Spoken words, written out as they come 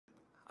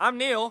I'm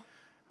Neil.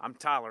 I'm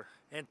Tyler.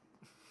 And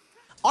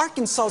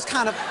Arkansas is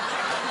kind of,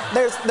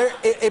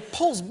 it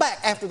pulls back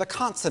after the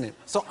consonant.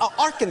 So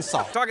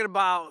Arkansas. Talking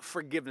about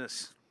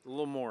forgiveness a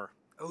little more.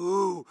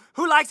 ooh,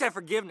 who likes that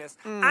forgiveness?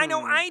 I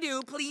know I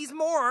do. Please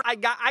more. I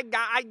got.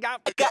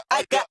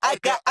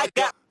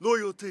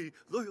 Loyalty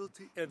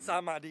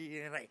inside my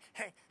DNA.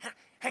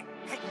 Hey.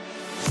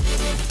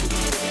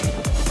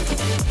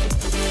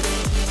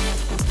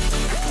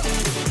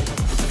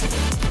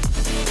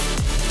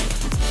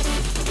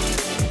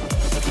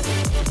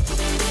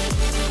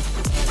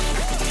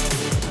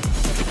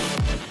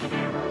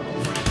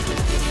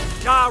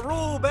 Ja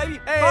Rule, baby.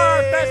 Hey.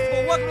 Fire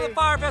Festival. Welcome to the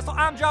Fire Festival.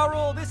 I'm Ja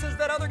Rule. This is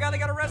that other guy that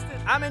got arrested.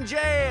 I'm in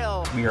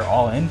jail. We are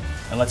all in,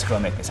 and let's go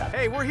and make this happen.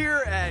 Hey, we're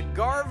here at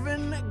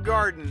Garvin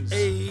Gardens.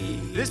 Hey.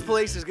 This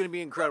place is going to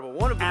be incredible.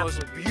 One of the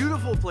most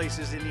beautiful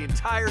places in the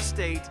entire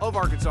state of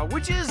Arkansas,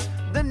 which is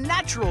the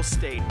natural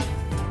state.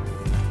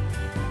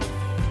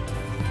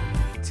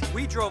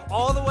 We drove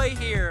all the way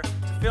here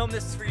to film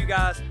this for you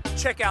guys.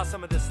 Check out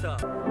some of this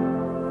stuff.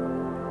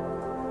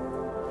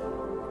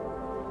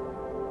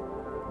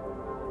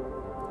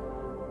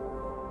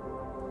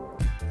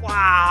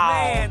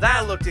 Wow, Man,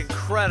 that looked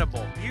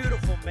incredible.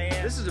 Beautiful, man.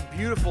 This is a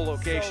beautiful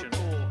location. So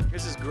cool.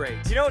 This is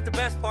great. Do you know what the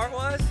best part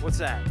was? What's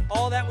that?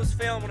 All that was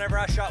filmed whenever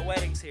I shot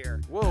weddings here.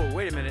 Whoa,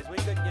 wait a minute. We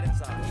couldn't get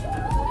inside.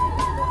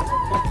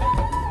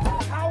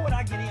 How would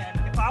I get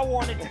in if I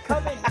wanted to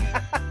come in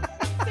here,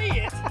 see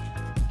it?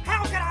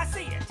 How can I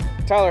see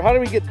it? Tyler, how do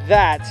we get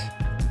that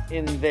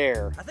in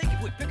there? I think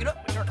if we pick it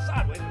up and turn it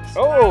sideways, we just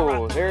Oh, slide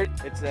right there!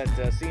 It's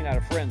that scene out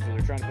of Friends where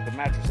they're trying to put the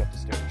mattress up the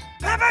stairs.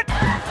 Pivot!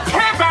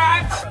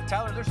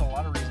 Tyler, there's a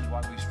lot of reasons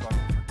why we struggle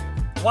to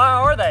forgive. Why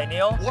are they,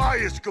 Neil? Why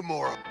is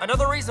Gamora?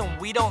 Another reason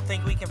we don't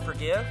think we can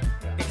forgive,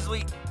 because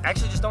we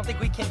actually just don't think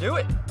we can do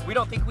it. We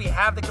don't think we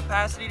have the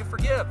capacity to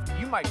forgive.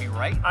 You might be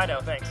right. I know,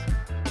 thanks.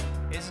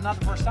 This is not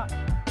the first time.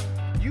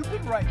 You've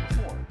been right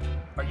before.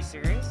 Are you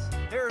serious?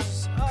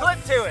 There's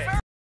Clip to it.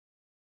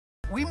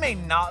 We may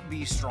not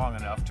be strong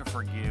enough to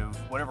forgive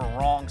whatever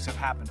wrongs have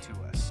happened to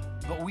us,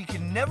 but we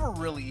can never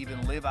really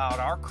even live out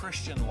our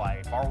Christian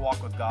life, our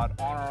walk with God,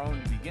 on our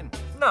own to begin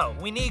with. No,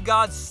 we need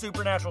God's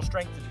supernatural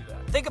strength to do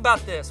that. Think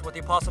about this, what the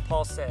Apostle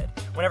Paul said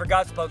whenever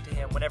God spoke to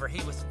him, whenever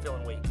he was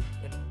feeling weak.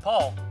 And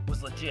Paul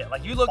was legit.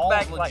 Like, you look Paul's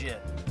back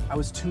legit. I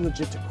was too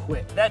legit to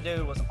quit. that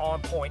dude was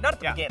on point. Not at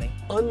the beginning.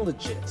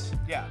 Unlegit.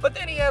 Yeah. But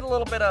then he had a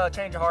little bit of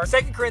change of heart.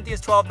 2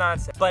 Corinthians 12:9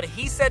 says, "But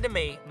he said to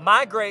me,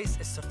 my grace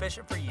is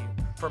sufficient for you,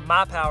 for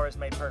my power is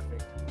made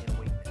perfect in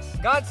weakness."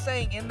 God's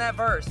saying in that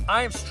verse,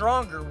 I am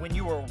stronger when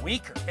you are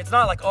weaker. It's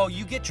not like, oh,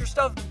 you get your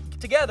stuff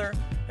together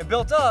and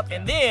built up,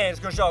 and then it's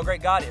gonna show how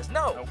great God is.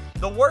 No, Nope.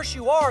 The worse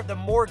you are, the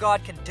more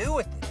God can do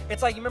with it.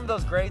 It's like, you remember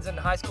those grades in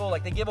high school?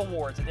 Like, they give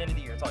awards at the end of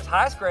the year. It's always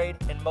highest grade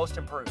and most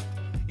improved.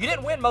 You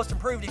didn't win most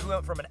improved if you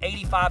went from an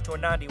 85 to a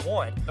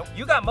 91. Nope.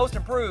 You got most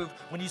improved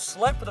when you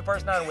slept for the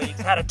first 9 weeks,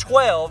 had a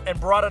 12, and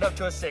brought it up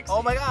to a 60.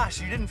 Oh my gosh,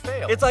 you didn't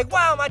fail. It's like,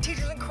 wow, my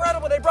teacher's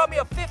incredible. They brought me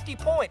up 50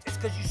 points. It's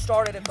because you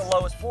started at the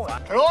lowest point.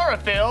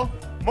 Chlorophyll?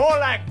 More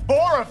like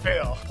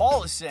borophyll.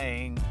 Paul is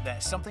saying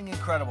that something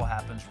incredible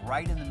happens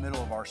right in the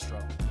middle of our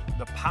struggle.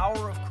 The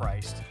power of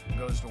Christ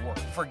goes to work.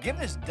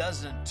 Forgiveness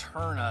doesn't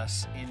turn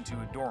us into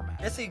a doormat.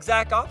 It's the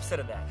exact opposite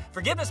of that.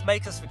 Forgiveness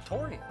makes us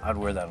victorious. I'd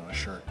wear that on a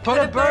shirt. Put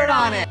a bird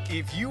on it.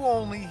 If you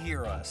only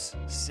hear us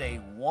say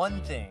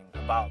one thing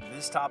about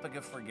this topic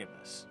of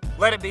forgiveness,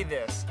 Let it be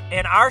this.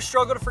 In our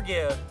struggle to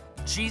forgive,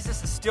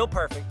 Jesus is still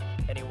perfect,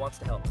 and he wants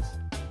to help us.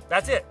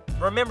 That's it.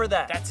 Remember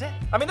that. that's it.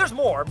 I mean, there's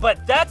more,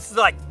 but that's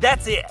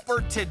it. For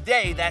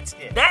today, that's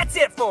it. That's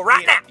it for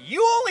right now.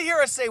 You only hear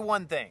us say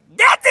one thing.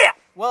 That's it.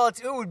 Well,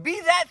 it would be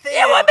that thing.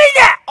 It would be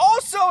that.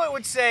 Also, it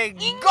would say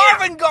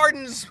Garvin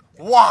Gardens.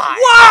 Why?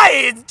 Why?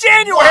 It's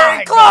January.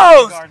 Why,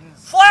 Closed. Garden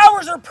Gardens?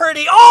 Flowers are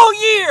pretty all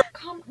year.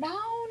 Calm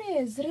down,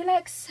 is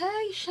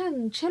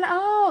relaxation. Chill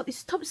out.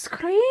 Stop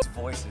screaming. His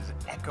voice is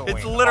echoing.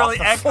 It's literally off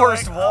the echoing.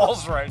 forest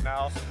walls right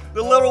now.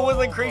 The little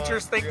woodland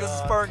creatures think this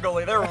is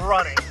Ferngully. They're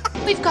running.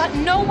 We've got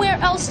nowhere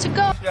else to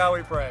go. Shall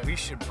we pray? We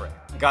should pray.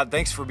 God,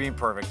 thanks for being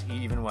perfect,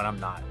 even when I'm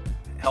not.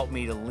 Help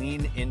me to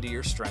lean into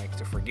your strength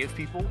to forgive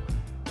people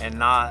and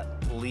not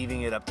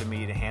leaving it up to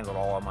me to handle it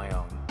all on my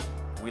own.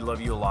 We love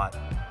you a lot.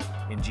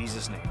 In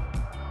Jesus' name,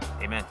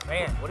 amen.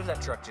 Man. What if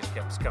that truck just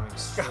kept coming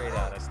straight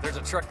at us? There's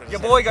a truck that's Your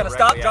boy headed gonna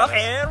stop, directly drop, at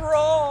us. and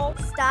roll.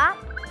 Stop,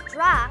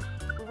 drop,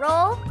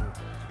 roll.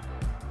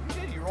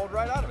 You did. You rolled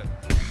right out of it.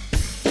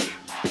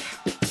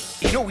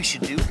 You know what we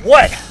should do?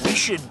 What? We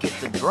should get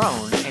the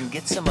drone and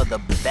get some of the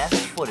best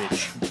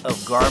footage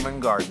of Garvin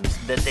Gardens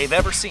that they've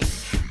ever seen.